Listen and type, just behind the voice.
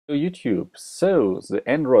YouTube. So the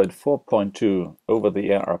Android 4.2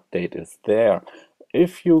 over-the-air update is there.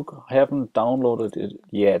 If you haven't downloaded it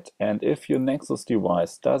yet, and if your Nexus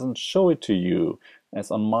device doesn't show it to you,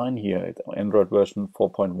 as on mine here, it's Android version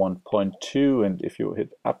 4.1.2, and if you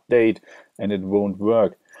hit update and it won't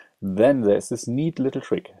work, then there's this neat little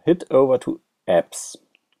trick. Hit over to apps,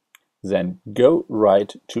 then go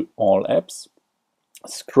right to all apps,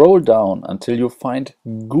 scroll down until you find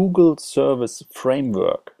Google Service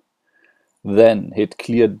Framework. Then hit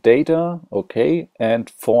clear data, okay, and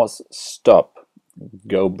force stop.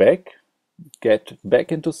 Go back, get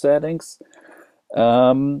back into settings,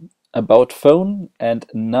 about phone, and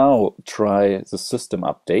now try the system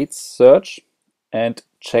updates search and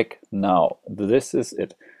check now. This is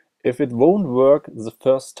it. If it won't work the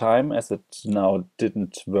first time, as it now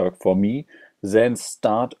didn't work for me, then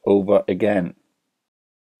start over again.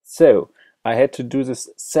 So I had to do this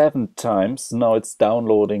 7 times. Now it's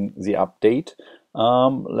downloading the update.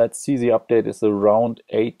 Let's see, the update is around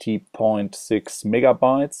 80.6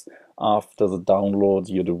 megabytes. After the download,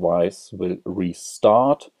 your device will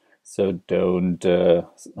restart. So don't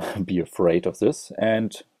be afraid of this.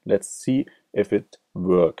 And let's see if it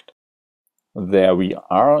worked. There we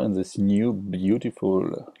are in this new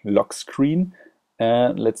beautiful lock screen.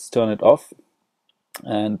 And let's turn it off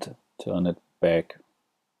and turn it back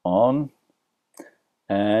on,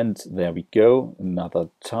 and there we go. Another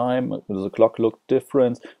time the clock looked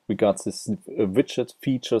different. We got this widget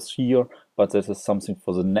features here, but this is something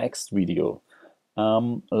for the next video.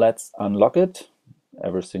 Let's unlock it.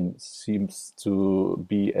 Everything seems to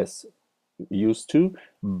be as used to,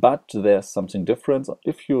 but there's something different.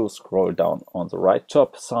 If you scroll down on the right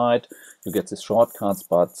top side, you get the shortcuts,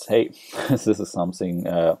 but hey, this is something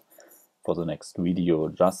for the next video.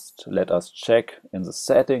 Just let us check in the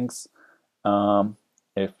settings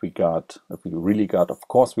if we really got, of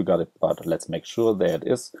course we got it, but let's make sure there it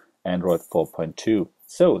is, Android 4.2.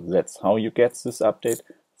 So that's how you get this update.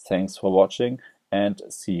 Thanks for watching and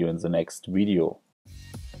see you in the next video.